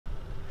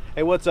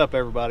Hey, what's up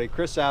everybody?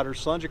 Chris Souter,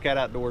 Slunger Cat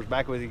Outdoors,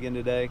 back with you again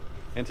today.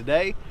 And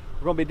today,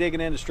 we're going to be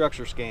digging into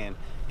Structure Scan,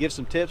 give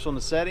some tips on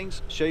the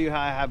settings, show you how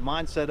I have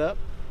mine set up,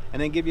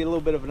 and then give you a little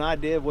bit of an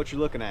idea of what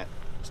you're looking at.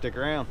 Stick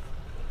around.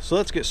 So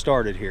let's get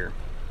started here.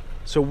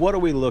 So what are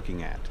we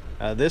looking at?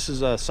 This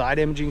is a side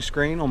imaging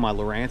screen on my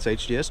Lowrance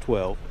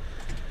HDS-12.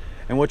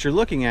 And what you're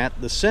looking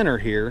at, the center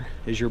here,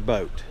 is your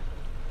boat.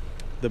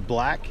 The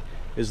black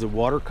is the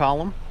water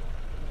column.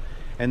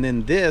 And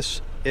then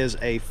this is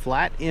a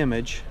flat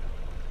image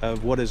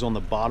of what is on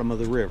the bottom of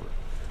the river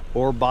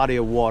or body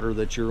of water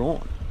that you're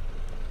on.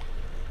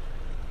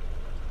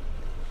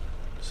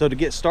 So to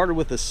get started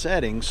with the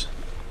settings,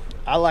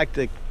 I like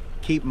to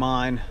keep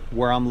mine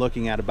where I'm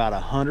looking at about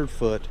 100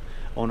 foot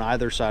on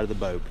either side of the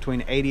boat,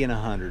 between 80 and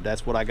 100.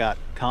 That's what I got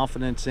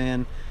confidence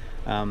in.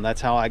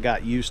 That's how I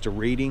got used to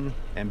reading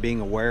and being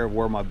aware of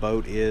where my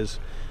boat is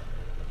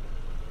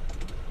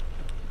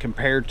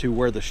compared to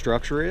where the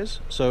structure is.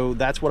 So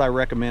that's what I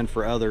recommend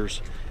for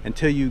others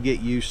until you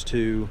get used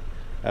to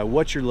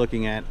what you're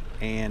looking at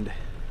and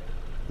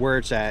where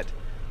it's at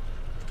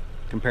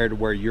compared to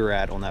where you're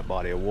at on that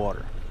body of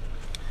water.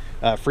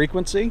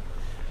 Frequency,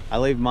 I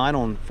leave mine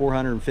on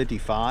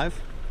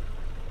 455.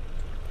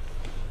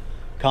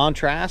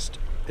 Contrast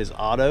is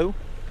auto.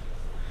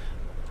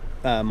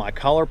 My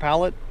color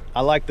palette,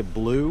 I like the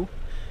blue.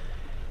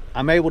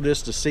 I'm able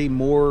just to see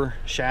more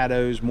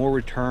shadows, more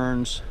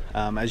returns.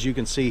 As you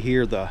can see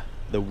here, the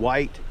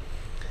white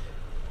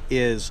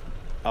is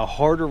a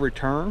harder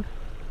return,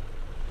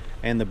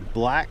 and the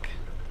black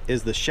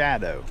is the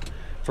shadow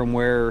from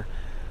where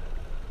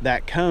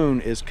that cone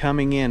is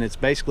coming in. It's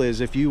basically as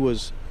if you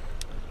was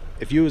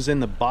in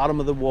the bottom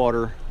of the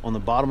water on the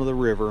bottom of the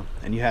river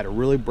and you had a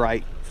really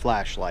bright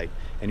flashlight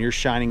and you're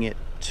shining it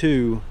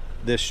to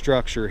this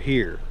structure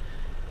here.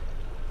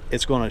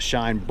 It's going to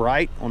shine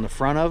bright on the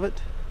front of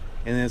it,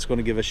 and then it's going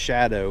to give a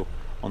shadow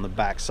on the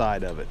back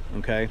side of it.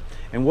 Okay,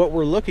 and what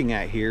we're looking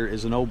at here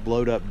is an old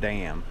blowed up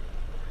dam.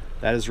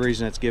 That is the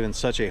reason it's given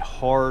such a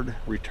hard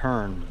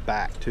return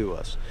back to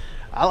us.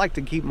 I like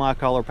to keep my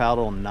color palette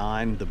on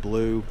 9, the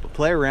blue, but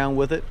play around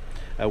with it,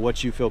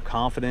 what you feel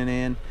confident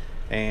in,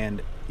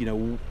 and you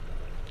know,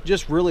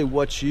 just really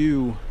what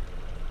you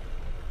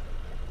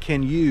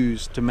can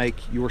use to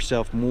make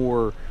yourself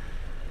more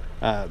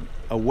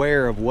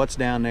aware of what's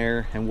down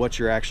there and what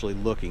you're actually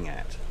looking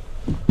at.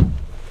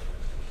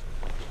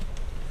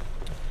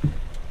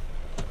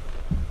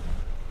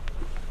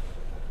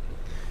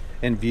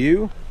 In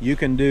view, you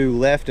can do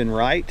left and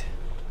right.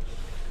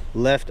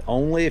 Left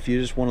only if you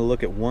just want to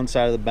look at one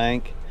side of the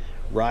bank,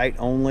 right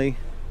only,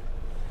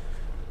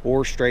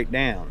 or straight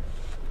down.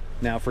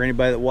 Now for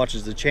anybody that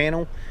watches the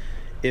channel,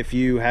 if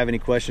you have any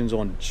questions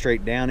on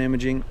straight down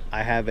imaging,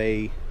 I have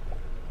a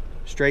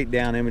straight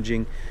down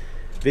imaging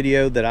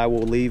video that I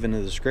will leave in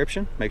the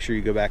description. Make sure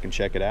you go back and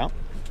check it out.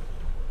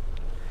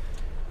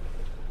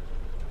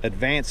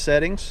 Advanced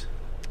settings.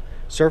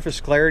 Surface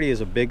clarity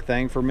is a big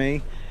thing for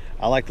me.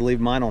 I like to leave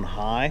mine on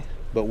high,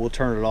 but we'll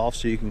turn it off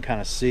so you can kind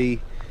of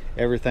see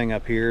everything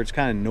up here. It's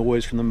kind of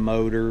noise from the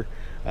motor,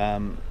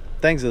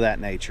 things of that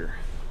nature.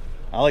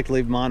 I like to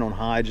leave mine on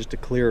high just to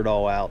clear it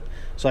all out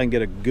so I can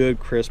get a good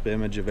crisp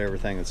image of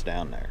everything that's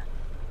down there.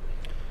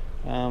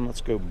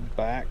 Let's go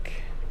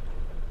back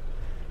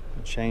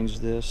and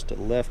change this to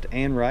left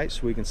and right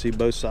so we can see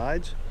both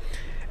sides.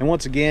 And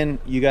once again,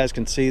 you guys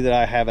can see that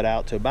I have it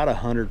out to about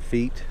 100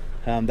 feet.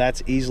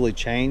 That's easily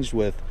changed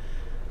with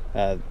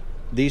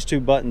these two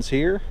buttons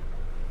here,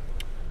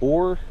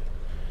 or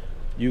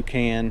you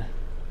can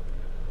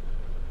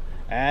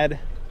add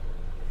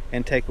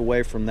and take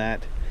away from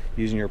that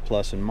using your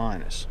plus and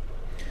minus.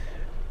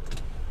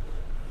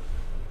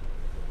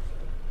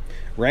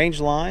 Range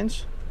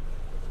lines,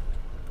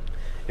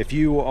 if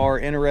you are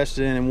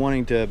interested in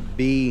wanting to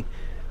be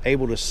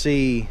able to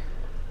see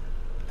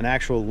an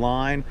actual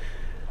line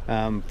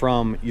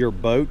from your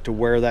boat to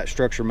where that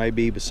structure may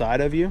be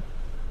beside of you,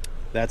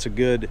 that's a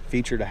good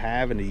feature to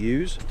have and to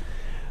use.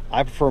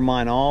 I prefer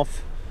mine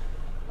off.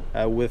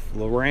 With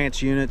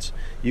Lowrance units,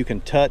 you can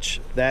touch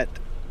that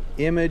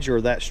image or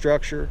that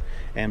structure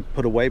and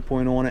put a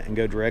waypoint on it and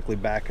go directly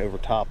back over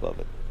top of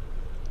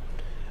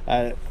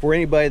it. For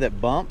anybody that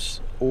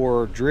bumps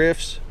or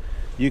drifts,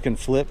 you can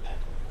flip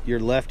your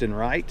left and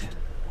right.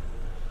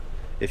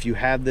 If you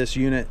have this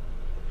unit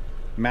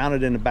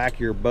mounted in the back of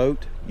your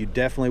boat, you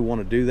definitely want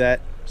to do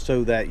that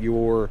so that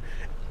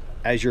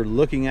as you're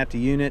looking at the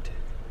unit,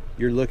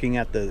 you're looking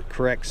at the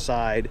correct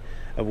side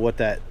of what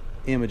that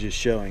image is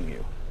showing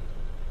you.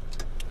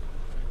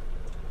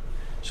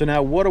 So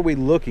now what are we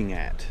looking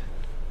at?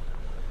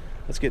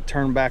 Let's get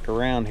turned back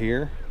around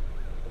here.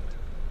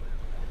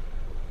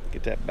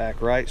 Get that back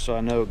right so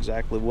I know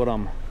exactly what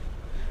I'm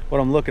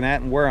looking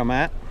at and where I'm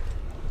at.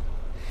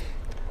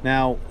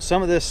 Now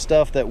some of this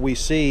stuff that we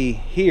see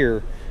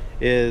here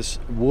is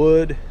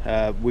wood.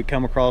 We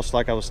come across,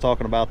 like I was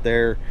talking about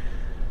there,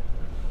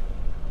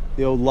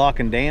 the old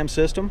lock and dam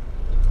system,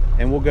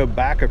 and we'll go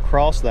back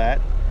across that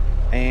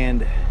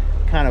and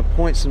kind of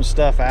point some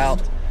stuff out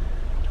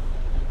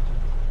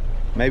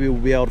Maybe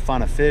we'll be able to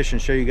find a fish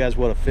and show you guys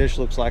what a fish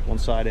looks like on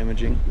side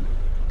imaging.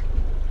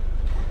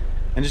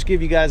 And just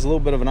give you guys a little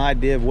bit of an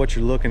idea of what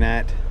you're looking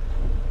at,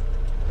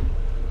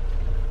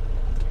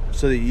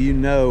 so that you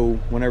know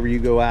whenever you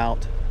go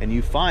out and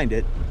you find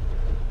it,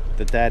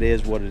 that that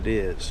is what it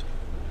is.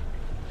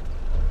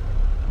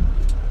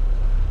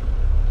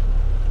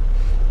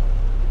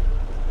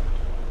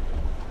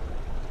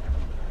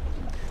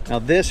 Now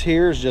this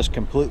here is just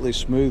completely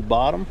smooth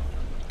bottom,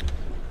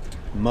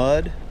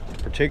 mud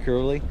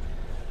particularly.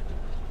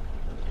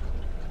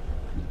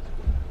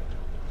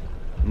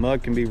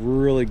 Mud can be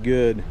really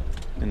good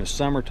in the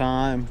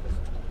summertime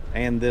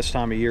and this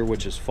time of year,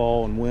 which is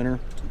fall and winter.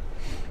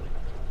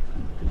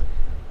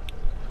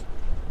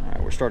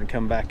 Alright, we're starting to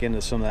come back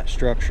into some of that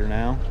structure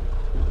now.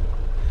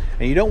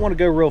 And you don't want to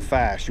go real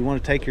fast. You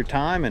want to take your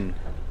time, and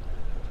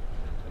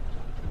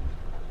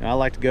I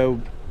like to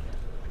go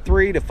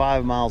 3 to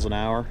 5 miles an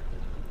hour.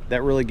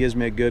 That really gives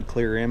me a good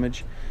clear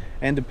image.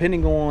 And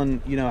depending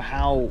on, you know,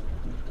 how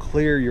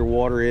clear your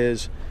water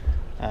is,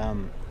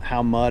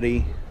 how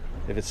muddy,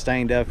 if it's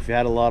stained up, if you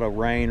had a lot of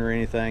rain or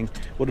anything,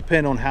 will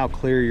depend on how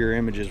clear your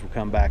images will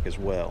come back as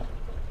well.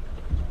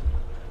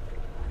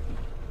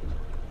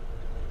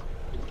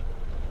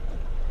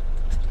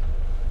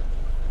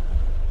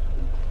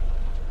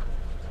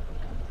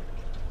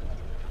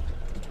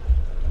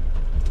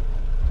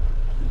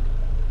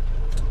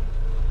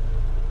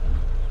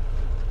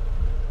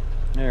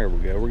 There we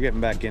go, we're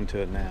getting back into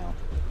it now.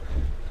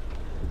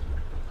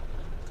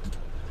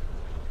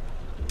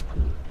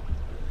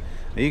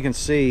 Now you can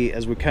see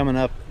as we're coming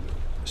up,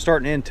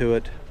 starting into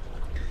it,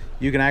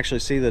 you can actually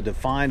see the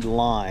defined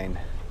line.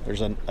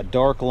 There's a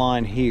dark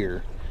line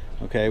here,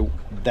 okay?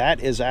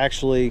 That is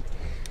actually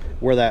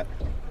where that,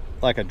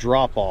 like a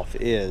drop off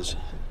is,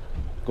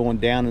 going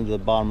down into the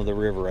bottom of the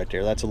river right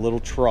there. That's a little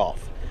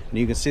trough. And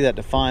you can see that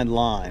defined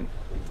line.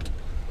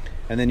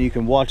 And then you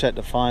can watch that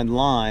defined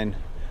line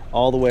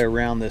all the way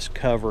around this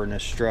cover and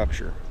this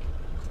structure.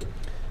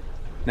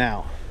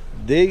 Now,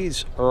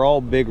 these are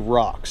all big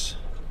rocks,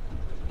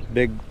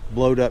 big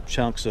blowed up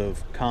chunks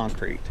of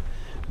concrete,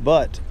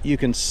 but you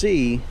can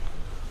see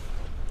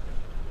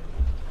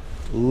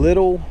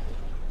little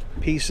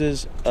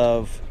pieces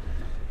of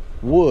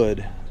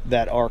wood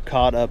that are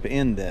caught up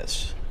in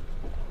this.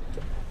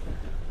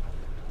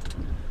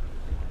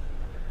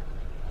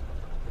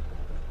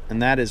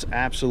 And that is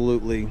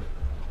absolutely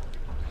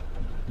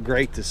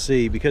great to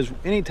see, because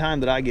anytime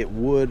that I get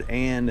wood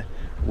and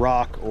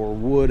rock or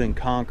wood and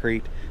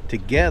concrete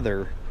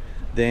together,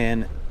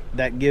 then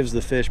that gives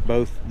the fish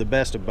both the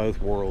best of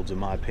both worlds, in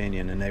my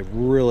opinion, and they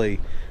really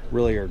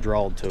are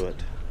drawn to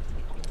it.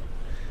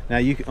 Now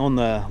you can, on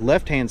the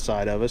left hand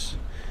side of us,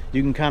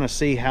 you can kind of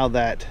see how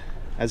that,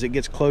 as it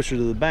gets closer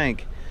to the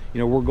bank, you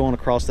know, we're going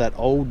across that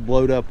old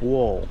blowed up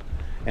wall,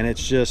 and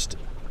it's just,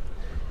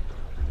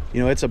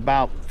 you know, it's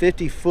about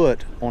 50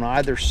 foot on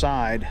either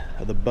side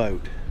of the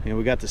boat. You know,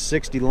 we got the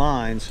 60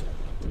 lines.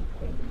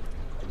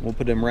 We'll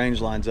put them range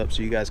lines up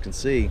so you guys can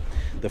see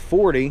the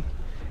 40,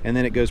 and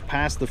then it goes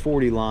past the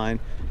 40 line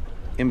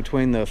in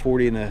between the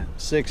 40 and the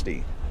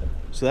 60.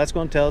 So that's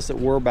going to tell us that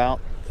we're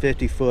about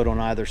 50 foot on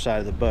either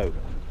side of the boat.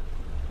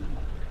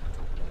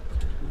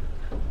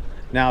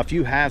 Now if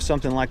you have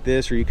something like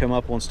this, or you come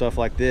up on stuff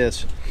like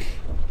this,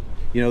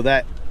 you know,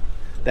 that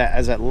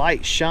as that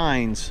light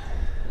shines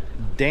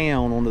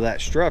down onto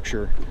that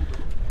structure,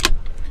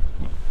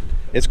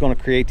 it's going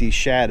to create these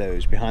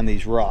shadows behind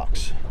these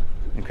rocks.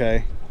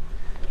 Okay,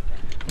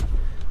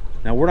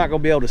 now we're not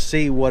going to be able to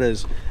see what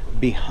is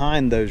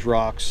behind those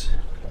rocks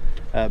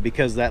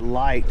because that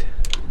light,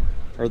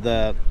 or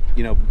the,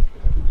 you know,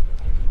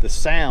 the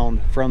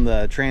sound from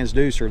the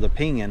transducer, the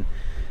pinging,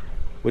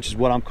 which is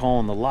what I'm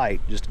calling the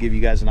light, just to give you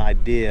guys an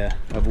idea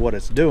of what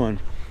it's doing,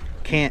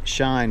 can't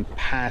shine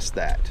past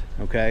that.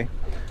 Okay,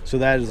 so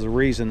that is the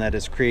reason that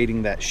it's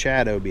creating that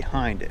shadow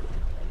behind it.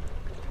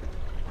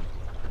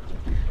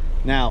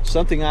 Now,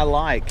 something I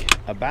like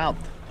about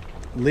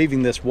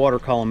leaving this water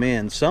column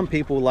in, some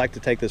people like to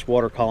take this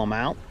water column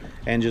out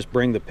and just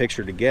bring the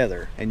picture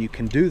together, and you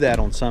can do that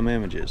on some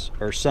images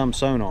or some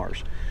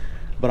sonars,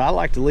 but I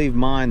like to leave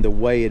mine the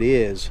way it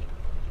is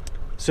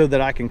so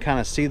that I can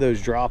kind of see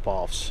those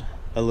drop-offs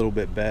a little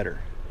bit better.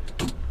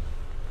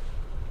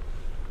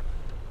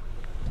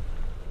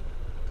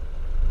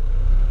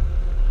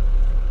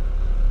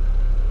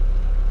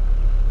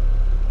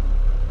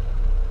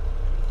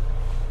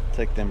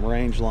 Take them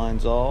range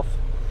lines off,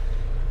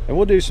 and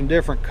we'll do some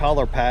different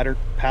color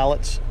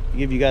palettes,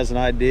 give you guys an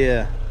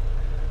idea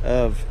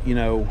of, you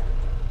know,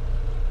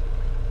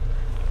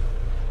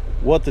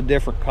 what the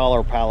different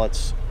color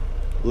palettes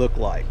look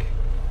like.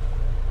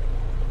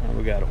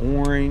 We got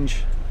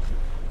orange,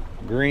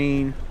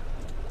 green,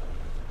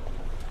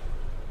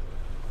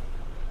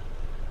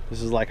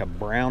 this is like a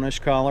brownish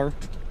color,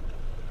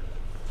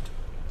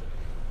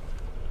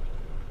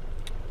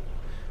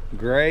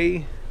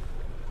 gray,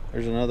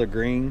 there's another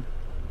green,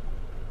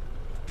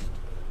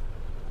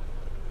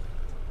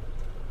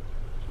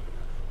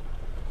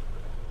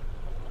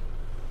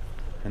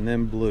 and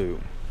then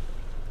blue.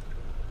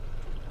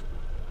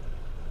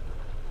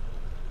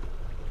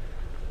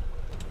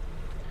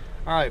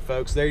 All right,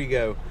 folks, there you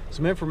go.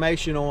 Some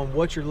information on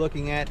what you're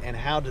looking at and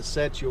how to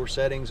set your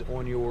settings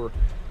on your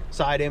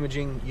side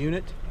imaging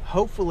unit.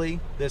 Hopefully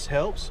this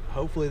helps.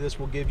 Hopefully this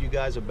will give you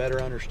guys a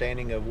better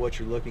understanding of what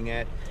you're looking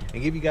at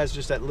and give you guys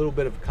just that little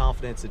bit of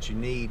confidence that you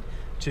need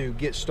to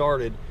get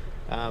started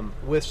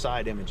with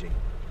side imaging.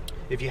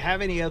 If you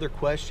have any other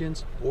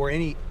questions or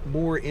any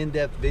more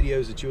in-depth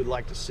videos that you would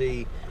like to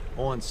see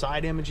on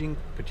side imaging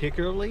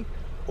particularly,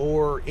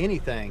 or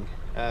anything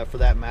for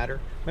that matter,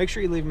 make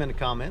sure you leave them in the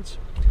comments.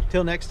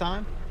 Till next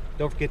time,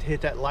 don't forget to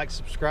hit that like,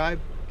 subscribe,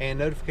 and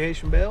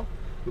notification bell.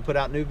 We put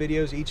out new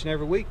videos each and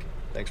every week.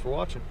 Thanks for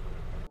watching.